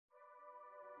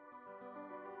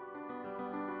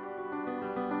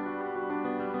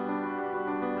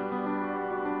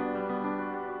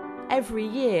Every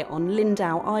year on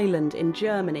Lindau Island in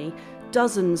Germany,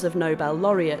 dozens of Nobel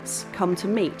laureates come to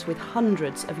meet with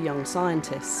hundreds of young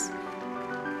scientists.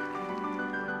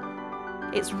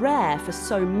 It's rare for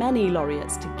so many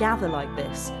laureates to gather like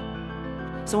this,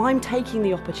 so I'm taking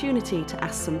the opportunity to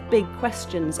ask some big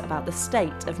questions about the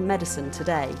state of medicine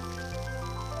today,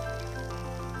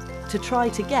 to try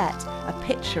to get a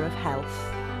picture of health.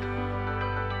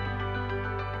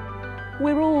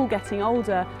 We're all getting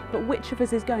older, but which of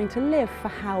us is going to live for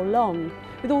how long?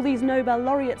 With all these Nobel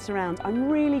laureates around, I'm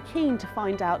really keen to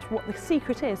find out what the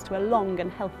secret is to a long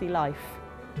and healthy life.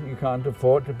 You can't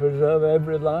afford to preserve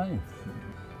every life.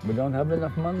 We don't have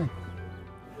enough money.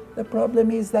 The problem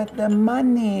is that the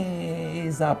money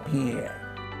is up here.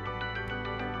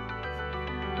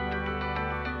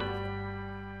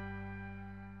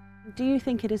 Do you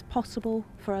think it is possible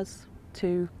for us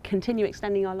to continue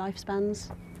extending our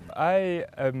lifespans? I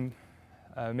am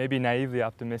maybe naively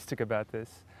optimistic about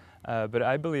this, but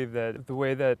I believe that the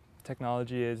way that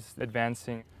technology is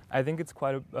advancing, I think it's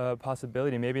quite a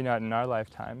possibility, maybe not in our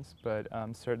lifetimes, but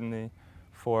certainly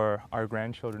for our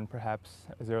grandchildren, perhaps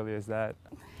as early as that.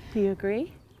 Do you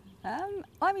agree?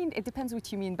 I mean, it depends what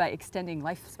you mean by extending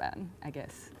lifespan, I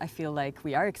guess. I feel like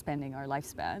we are expanding our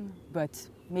lifespan, but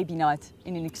maybe not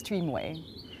in an extreme way.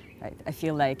 Right? I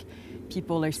feel like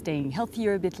people are staying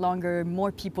healthier a bit longer,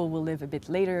 more people will live a bit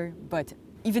later, but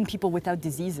even people without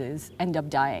diseases end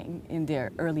up dying in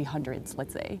their early hundreds,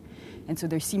 let's say. And so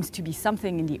there seems to be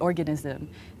something in the organism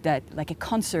that, like a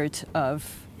concert of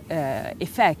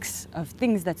effects of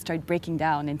things that start breaking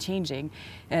down and changing,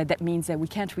 that means that we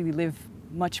can't really live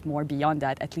much more beyond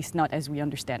that, at least not as we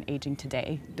understand aging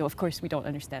today. Though of course we don't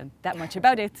understand that much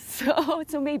about it,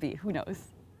 so maybe, who knows.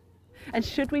 And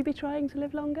should we be trying to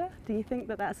live longer? Do you think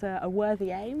that that's a worthy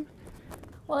aim?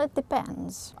 Well, it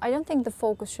depends. I don't think the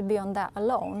focus should be on that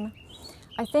alone.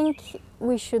 I think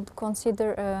we should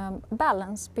consider a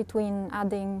balance between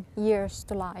adding years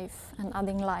to life and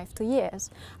adding life to years.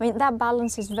 I mean, that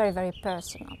balance is very, very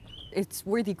personal. It's a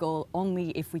worthy goal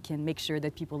only if we can make sure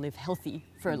that people live healthy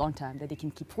for a long time, that they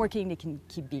can keep working, they can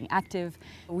keep being active.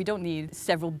 We don't need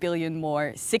several billion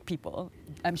more sick people.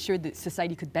 I'm sure that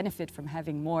society could benefit from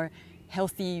having more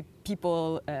healthy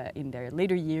people in their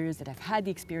later years that have had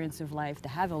the experience of life, that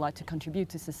have a lot to contribute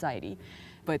to society,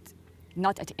 but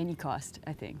not at any cost,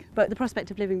 I think. But the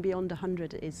prospect of living beyond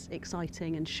 100 is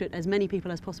exciting, and as many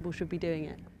people as possible should be doing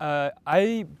it.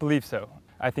 I believe so.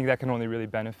 I think that can only really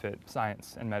benefit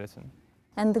science and medicine.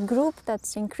 And the group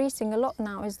that's increasing a lot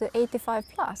now is the 85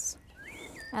 plus.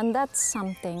 And that's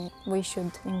something we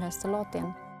should invest a lot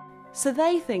in. So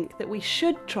they think that we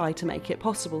should try to make it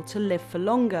possible to live for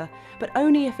longer, but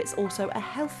only if it's also a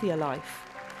healthier life.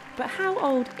 But how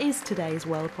old is today's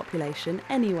world population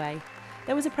anyway?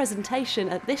 There was a presentation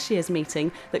at this year's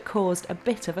meeting that caused a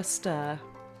bit of a stir.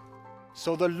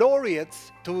 So the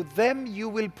laureates, to them you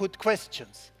will put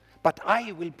questions, but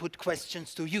I will put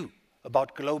questions to you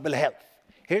about global health.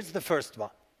 Here's the first one.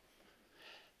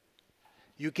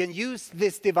 You can use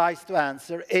this device to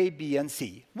answer A, B, and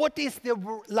C. What is the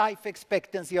life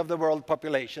expectancy of the world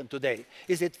population today?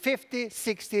 Is it 50,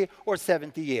 60, or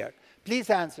 70 years?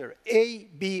 Please answer A,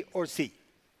 B, or C.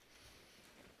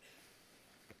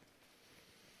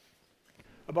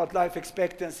 About life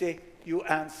expectancy, you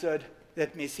answered,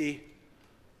 let me see,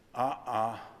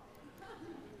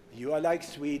 You are like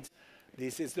Swedes.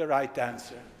 This is the right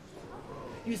answer.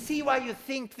 You see why you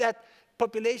think that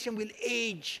population will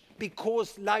age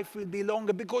because life will be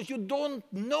longer? Because you don't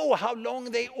know how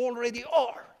long they already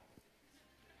are.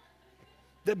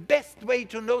 The best way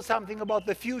to know something about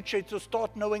the future is to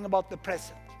start knowing about the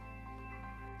present.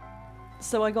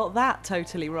 So I got that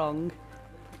totally wrong.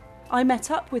 I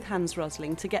met up with Hans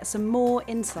Rosling to get some more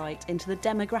insight into the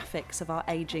demographics of our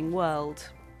ageing world.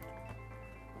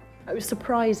 It was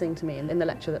surprising to me in the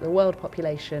lecture that the world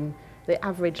population, the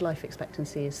average life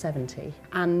expectancy is 70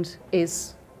 and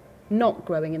is not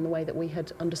growing in the way that we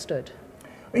had understood.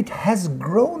 It has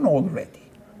grown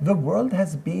already. The world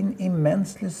has been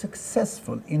immensely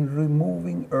successful in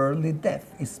removing early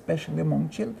death, especially among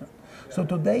children. So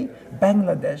today,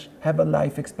 Bangladesh have a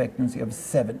life expectancy of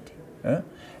 70.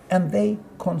 And they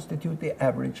constitute the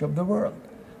average of the world.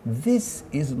 This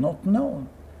is not known,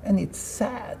 and it's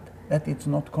sad that it's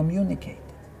not communicated.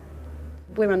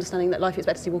 We're understanding that life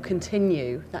expectancy will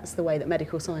continue. That's the way that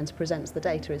medical science presents the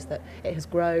data, is that it has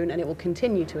grown and it will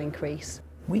continue to increase.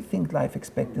 We think life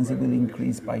expectancy will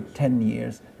increase by 10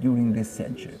 years during this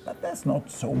century, but that's not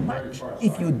so much.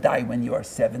 If you die when you are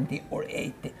 70 or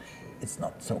 80, it's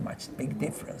not so much big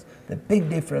difference. The big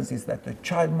difference is that the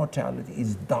child mortality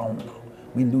is down now.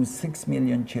 we lose 6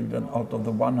 million children out of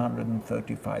the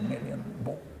 135 million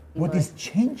born. What is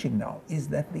changing now is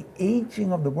that the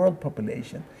aging of the world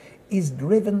population is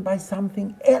driven by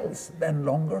something else than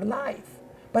longer life.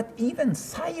 But even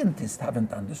scientists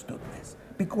haven't understood this,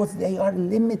 because they are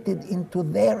limited into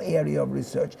their area of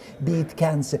research, be it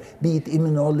cancer, be it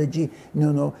immunology,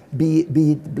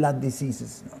 be it blood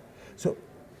diseases. So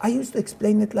I used to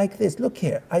explain it like this. Look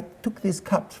here, I took these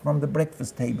cups from the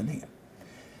breakfast table here.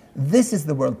 This is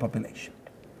the world population.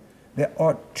 There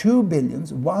are 2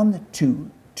 billions,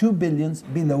 2 billions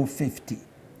below 50.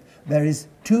 There is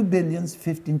 2 billions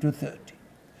 15 to 30.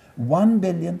 1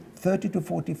 billion 30 to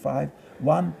 45,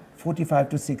 1 45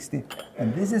 to 60.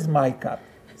 And this is my cup,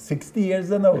 60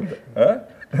 years and older.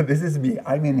 This is me,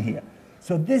 I'm in here.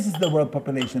 So this is the world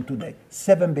population today,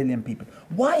 7 billion people.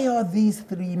 Why are these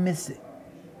 3 missing?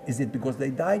 Is it because they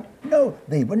died? No,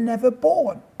 they were never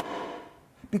born.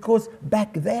 Because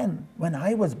back then, when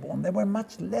I was born, there were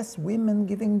much less women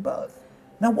giving birth.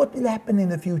 Now what will happen in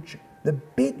the future? The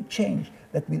big change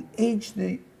that will age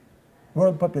the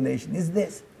world population is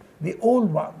this. The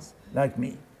old ones, like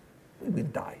me, we will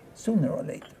die sooner or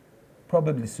later.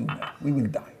 Probably sooner, we will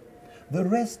die. The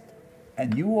rest,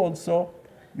 and you also,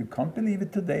 you can't believe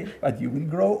it today, but you will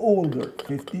grow older,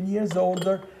 15 years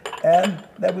older, and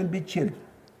there will be children.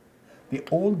 The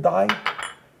old die,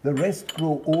 the rest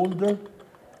grow older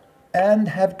and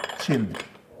have children.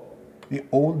 The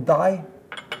old die,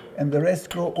 and the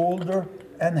rest grow older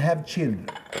and have children.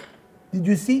 Did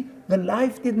you see? The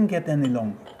life didn't get any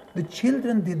longer. The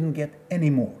children didn't get any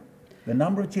more. The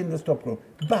number of children stopped growing.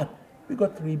 But we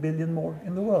got 3 billion more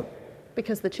in the world.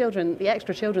 Because the children, the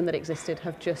extra children that existed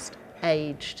have just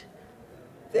aged.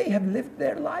 They have lived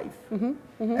their life.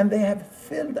 And they have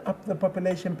filled up the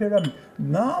population pyramid.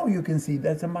 Now you can see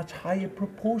there's a much higher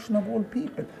proportion of old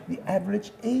people. The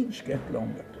average age gets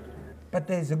longer. But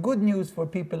there's a good news for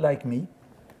people like me.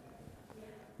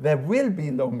 There will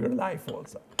be longer life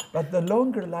also. But the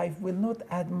longer life will not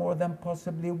add more than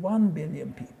possibly 1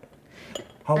 billion people.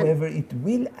 However, it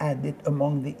will add it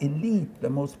among the elite, the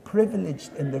most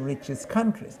privileged in the richest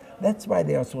countries. That's why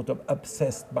they are sort of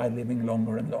obsessed by living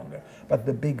longer and longer. But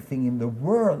the big thing in the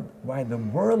world, why the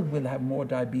world will have more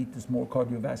diabetes, more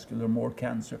cardiovascular, more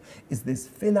cancer, is this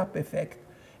fill-up effect,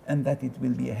 and that it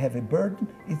will be a heavy burden,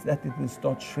 is that it will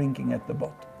start shrinking at the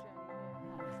bottom.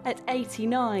 At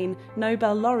 89,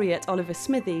 Nobel laureate Oliver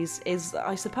Smithies is,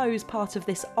 I suppose, part of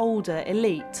this older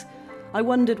elite. I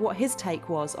wondered what his take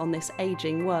was on this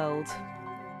ageing world.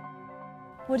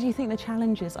 What do you think the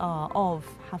challenges are of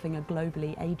having a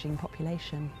globally ageing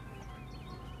population?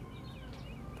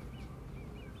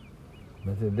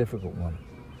 That's a difficult one.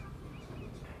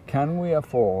 Can we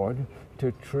afford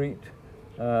to treat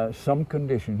some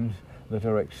conditions that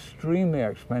are extremely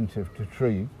expensive to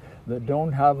treat, that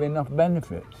don't have enough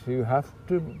benefits? You have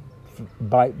to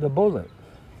bite the bullet,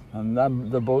 and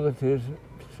the bullet is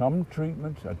some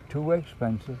treatments are too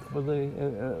expensive for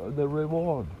the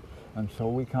reward, and so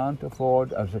we can't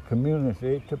afford as a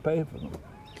community to pay for them.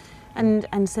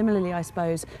 And similarly, I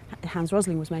suppose, Hans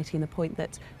Rosling was making the point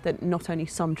that not only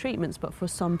some treatments, but for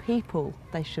some people,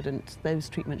 those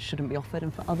treatments shouldn't be offered,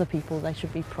 and for other people, they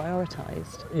should be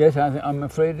prioritised. Yes, I'm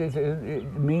afraid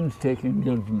it means taking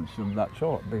judgments of that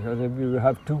sort, because if you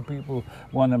have 2 people,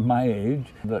 one of my age,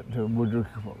 that would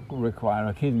require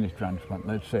a kidney transplant,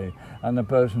 let's say, and a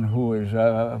person who is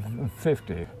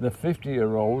 50, the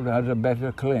 50-year-old has a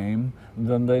better claim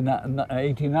than the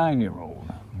 89-year-old.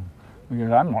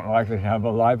 Because I'm not likely to have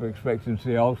a life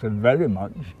expectancy altered very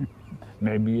much.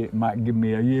 Maybe it might give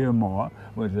me a year more,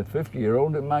 whereas a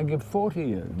 50-year-old it might give 40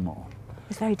 years more.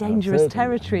 It's very dangerous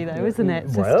territory though, isn't it?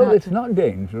 Well, it's not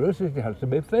dangerous, it has to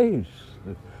be faced.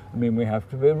 I mean, we have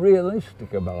to be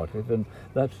realistic about it, and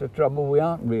that's the trouble, we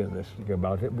aren't realistic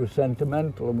about it. We're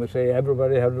sentimental, and we say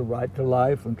everybody has a right to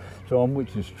life and so on,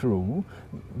 which is true,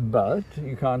 but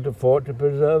you can't afford to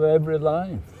preserve every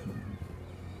life.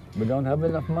 We don't have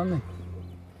enough money.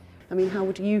 I mean, how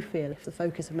would you feel if the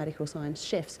focus of medical science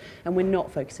shifts and we're not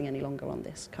focusing any longer on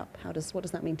this cup? What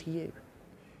does that mean to you?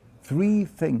 3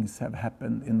 things have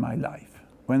happened in my life.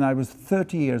 When I was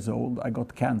 30 years old, I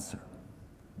got cancer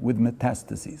with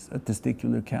metastases, a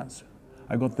testicular cancer.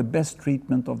 I got the best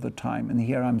treatment of the time, and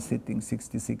here I'm sitting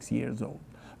 66 years old.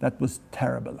 That was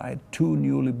terrible. I had 2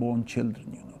 newly born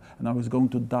children, and I was going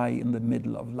to die in the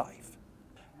middle of life.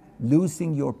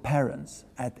 Losing your parents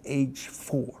at age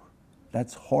 4,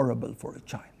 that's horrible for a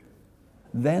child.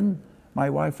 Then my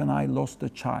wife and I lost a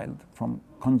child from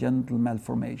congenital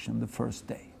malformation the first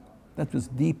day. That was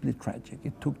deeply tragic.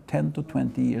 It took 10 to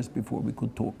 20 years before we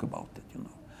could talk about it,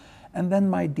 And then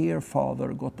my dear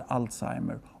father got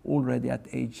Alzheimer already at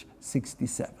age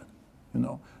 67, you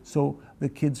know. So the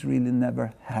kids really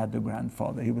never had a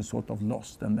grandfather. He was sort of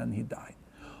lost and then he died.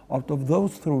 Out of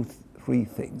those three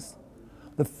things,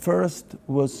 the first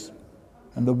was,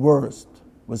 and the worst,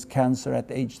 was cancer at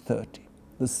age 30.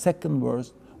 The second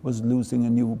worst was losing a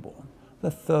newborn.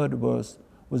 The third worst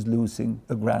was losing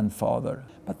a grandfather.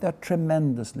 But they're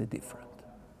tremendously different.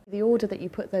 The order that you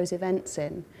put those events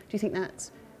in, do you think that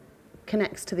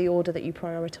connects to the order that you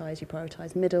prioritise? You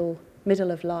prioritise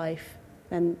middle of life,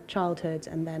 then childhood,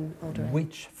 and then older age.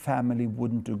 Which family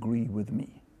wouldn't agree with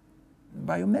me?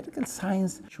 Biomedical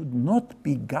science should not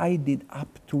be guided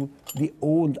up to the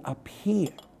old up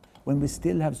here, when we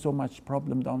still have so much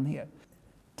problem down here.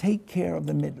 Take care of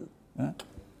the middle.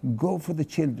 Go for the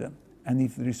children. And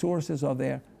if the resources are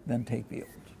there, then take the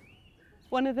old.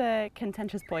 One of the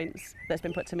contentious points that's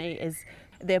been put to me is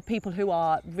there are people who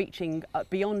are reaching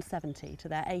beyond 70 to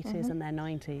their 80s and their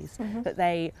 90s, that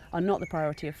they are not the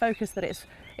priority of focus, that it's,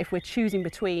 if we're choosing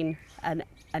between and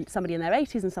somebody in their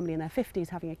 80s and somebody in their 50s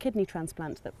having a kidney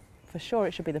transplant, that for sure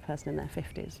it should be the person in their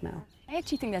 50s now. I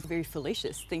actually think that's very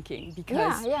fallacious thinking,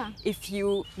 because if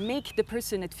you make the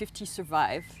person at 50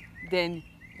 survive, then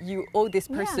you owe this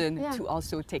person to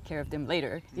also take care of them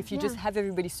later. If you just have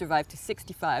everybody survive to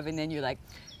 65 and then you're like,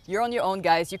 you're on your own,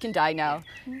 guys, you can die now.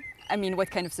 I mean,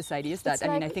 what kind of society is that? It's I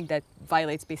mean, like, I think that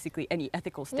violates basically any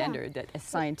ethical standard that as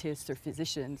scientists or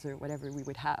physicians or whatever we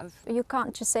would have. You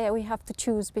can't just say we have to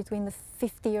choose between the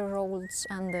 50-year-olds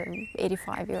and the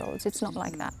 85-year-olds. It's not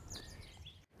like that.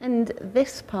 And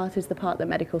this part is the part that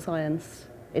medical science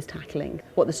is tackling,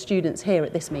 what the students here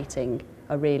at this meeting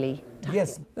are really tackling.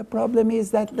 Yes, the problem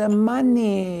is that the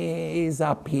money is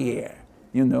up here,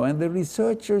 you know, and the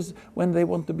researchers, when they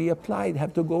want to be applied,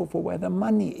 have to go for where the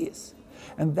money is.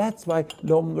 And that's why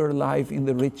longer life in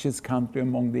the richest country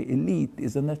among the elite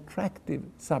is an attractive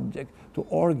subject to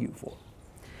argue for.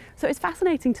 So it's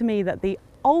fascinating to me that the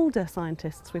older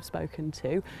scientists we've spoken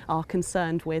to are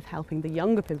concerned with helping the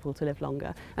younger people to live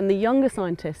longer, and the younger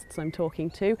scientists I'm talking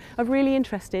to are really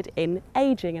interested in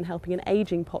ageing and helping an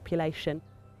ageing population.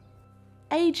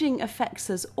 Ageing affects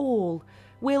us all.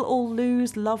 We'll all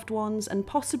lose loved ones and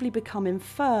possibly become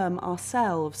infirm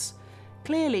ourselves.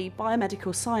 Clearly,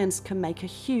 biomedical science can make a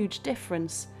huge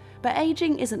difference, but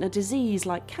ageing isn't a disease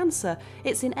like cancer,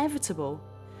 it's inevitable.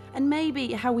 And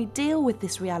maybe how we deal with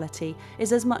this reality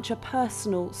is as much a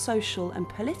personal, social and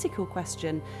political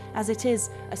question as it is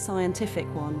a scientific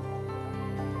one.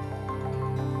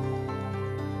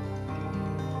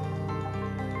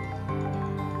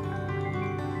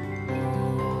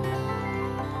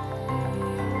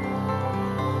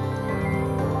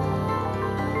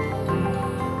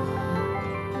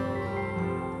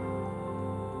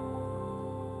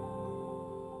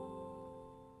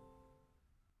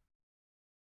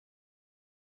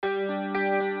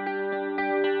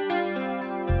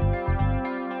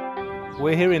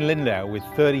 We're here in Lindau with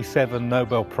 37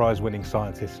 Nobel Prize-winning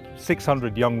scientists,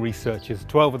 600 young researchers,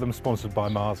 12 of them sponsored by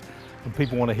Mars, and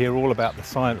people want to hear all about the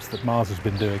science that Mars has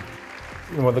been doing.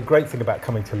 You know, the great thing about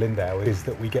coming to Lindau is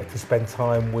that we get to spend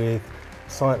time with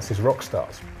science's rock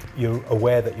stars. You're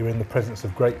aware that you're in the presence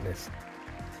of greatness.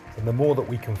 And the more that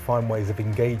we can find ways of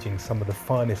engaging some of the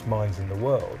finest minds in the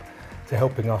world to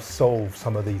helping us solve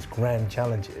some of these grand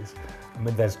challenges, I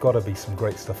mean, there's got to be some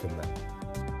great stuff in there.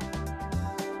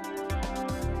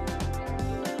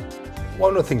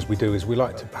 One of the things we do is we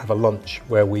like to have a lunch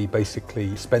where we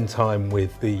basically spend time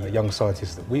with the young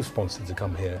scientists that we've sponsored to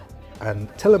come here and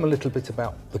tell them a little bit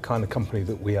about the kind of company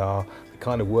that we are, the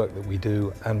kind of work that we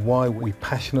do, and why we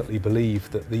passionately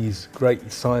believe that these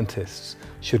great scientists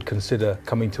should consider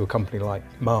coming to a company like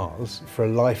Mars for a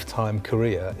lifetime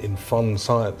career in fun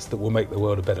science that will make the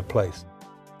world a better place.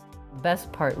 The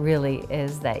best part really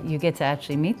is that you get to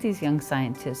actually meet these young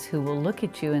scientists who will look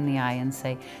at you in the eye and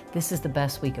say, this is the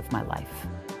best week of my life.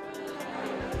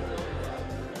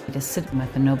 To sit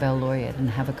with a Nobel laureate and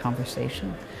have a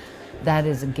conversation, that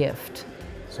is a gift.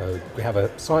 So we have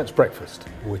a science breakfast,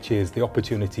 which is the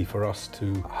opportunity for us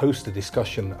to host a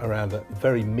discussion around a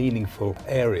very meaningful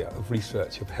area of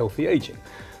research of healthy aging.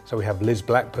 So we have Liz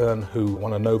Blackburn, who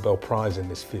won a Nobel Prize in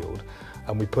this field,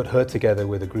 and we put her together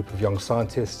with a group of young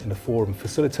scientists in a forum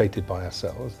facilitated by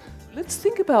ourselves. Let's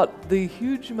think about the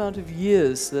huge amount of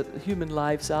years that human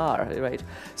lives are, right?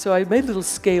 So I made a little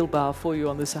scale bar for you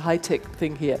on this high-tech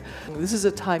thing here. This is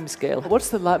a time scale. What's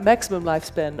the maximum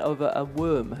lifespan of a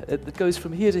worm that goes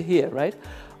from here to here, right?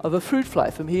 Of a fruit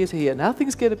fly from here to here. Now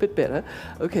things get a bit better.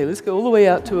 Okay, let's go all the way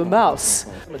out to a mouse.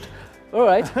 All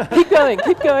right, keep going,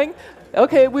 keep going.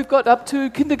 Okay, we've got up to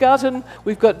kindergarten.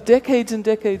 We've got decades and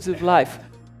decades of life.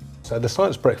 So the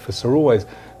science breakfasts are always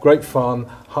great fun,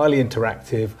 highly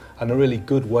interactive, and a really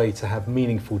good way to have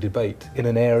meaningful debate in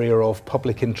an area of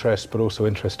public interest, but also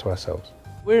interest to ourselves.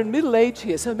 We're in middle age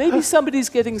here, so maybe somebody's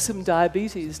getting some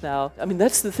diabetes now. I mean,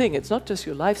 that's the thing. It's not just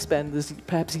your lifespan. There's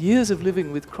perhaps years of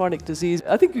living with chronic disease.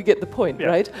 I think you get the point,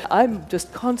 right? I'm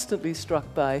just constantly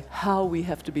struck by how we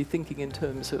have to be thinking in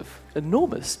terms of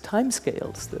enormous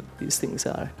timescales that these things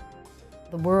are.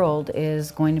 The world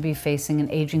is going to be facing an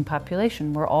aging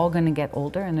population. We're all going to get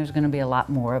older, and there's going to be a lot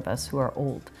more of us who are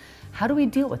old. How do we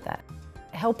deal with that?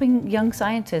 Helping young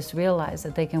scientists realize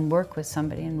that they can work with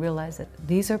somebody and realize that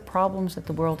these are problems that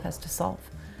the world has to solve.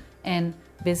 And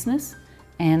business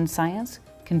and science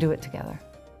can do it together.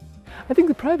 I think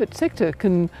the private sector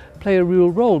can play a real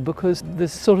role, because the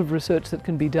sort of research that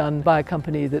can be done by a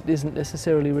company that isn't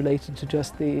necessarily related to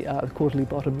just the quarterly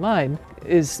bottom line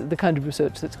is the kind of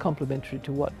research that's complementary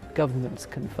to what governments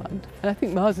can fund. And I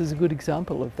think Mars is a good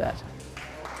example of that.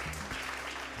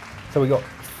 So we got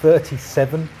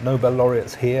 37 Nobel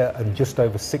laureates here and just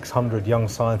over 600 young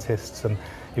scientists, and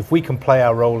if we can play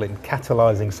our role in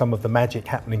catalysing some of the magic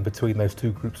happening between those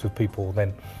two groups of people,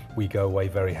 then we go away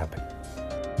very happy.